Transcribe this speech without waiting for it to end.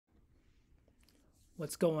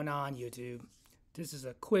What's going on, YouTube? This is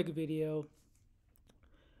a quick video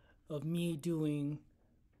of me doing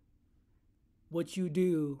what you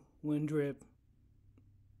do when drip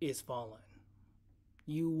is falling.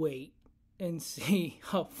 You wait and see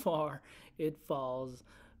how far it falls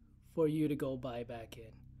for you to go buy back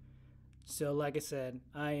in. So like I said,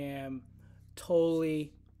 I am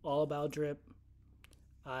totally all about drip.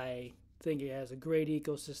 I think it has a great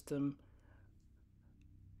ecosystem.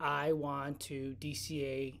 I want to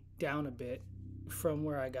DCA down a bit from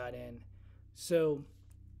where I got in. So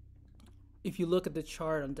if you look at the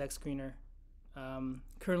chart on Deck Screener,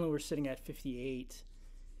 currently we're sitting at 58,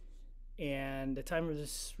 and the time of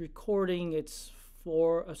this recording, it's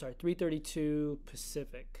 3:32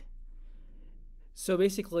 Pacific. So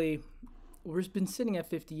basically, we've been sitting at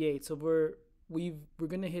 58. So we're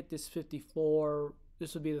gonna hit this 54.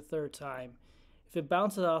 This will be the third time. If it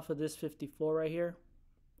bounces off of this 54 right here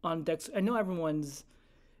on Dex, I know everyone's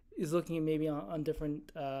is looking at maybe on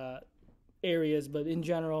different areas, but in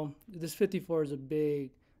general, this 54 is a big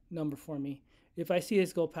number for me. If I see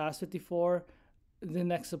this go past 54, the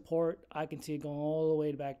next support, I can see it going all the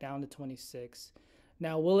way back down to 26.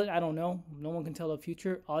 Now, will it? I don't know. No one can tell the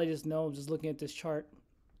future. All I just know, I'm just looking at this chart.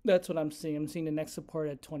 That's what I'm seeing. I'm seeing the next support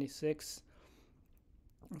at 26.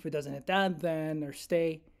 If it doesn't hit that, then or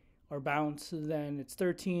stay or bounce, then it's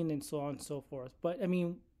 13, and so on and so forth. But I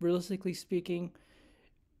mean, realistically speaking,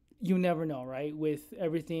 you never know, right? With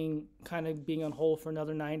everything kind of being on hold for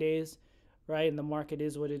another 9 days, right? And the market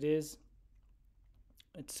is what it is.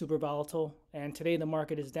 It's super volatile. And today the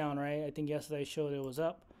market is down, right? I think yesterday I showed it was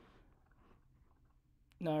up.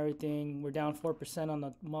 Now everything, we're down 4% on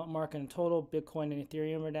the market in total. Bitcoin and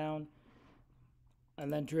Ethereum are down.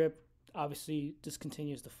 And then drip obviously just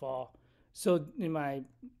continues to fall. So in my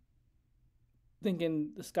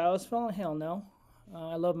thinking the sky was falling, hell no.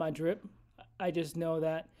 I love my drip. I just know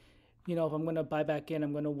that, you know, if I'm going to buy back in,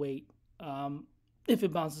 I'm going to wait if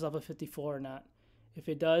it bounces off of 54 or not. If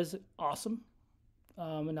it does, awesome.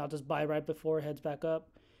 And I'll just buy right before it heads back up.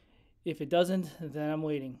 If it doesn't, then I'm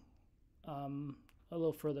waiting a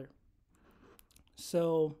little further.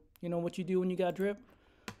 So, you know what you do when you got drip?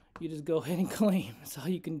 You just go ahead and claim. That's all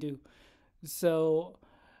you can do. So,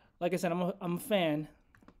 like I said, I'm a fan,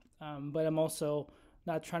 but I'm also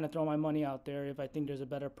not trying to throw my money out there if I think there's a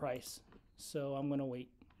better price. So I'm going to wait.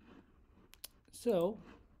 So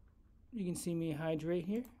you can see me hydrate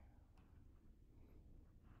here.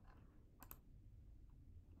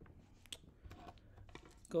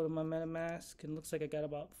 Go to my MetaMask, and looks like I got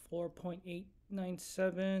about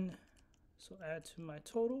 4.897. So add to my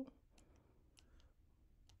total.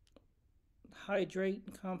 Hydrate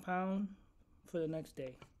compound for the next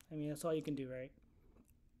day. I mean, that's all you can do, right?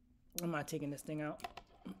 I'm not taking this thing out.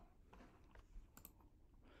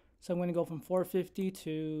 So I'm going to go from 450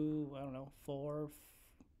 to, I don't know,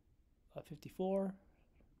 454,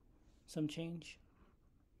 some change.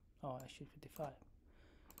 Oh, actually 55.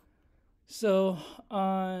 So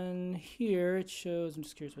on here it shows, I'm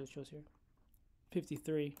just curious what it shows here,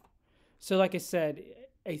 53. So like I said,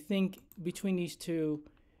 I think between these two,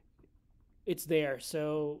 it's there.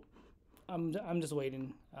 So I'm just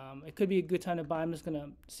waiting. It could be a good time to buy. I'm just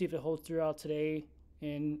gonna see if it holds throughout today,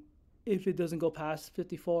 and if it doesn't go past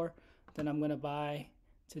 54, then I'm gonna buy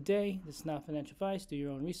today. This is not financial advice. Do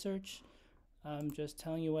your own research. I'm just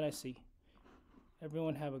telling you what I see.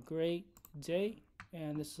 Everyone have a great day,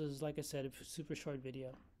 and this is, like I said, a super short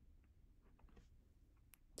video.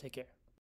 Take care.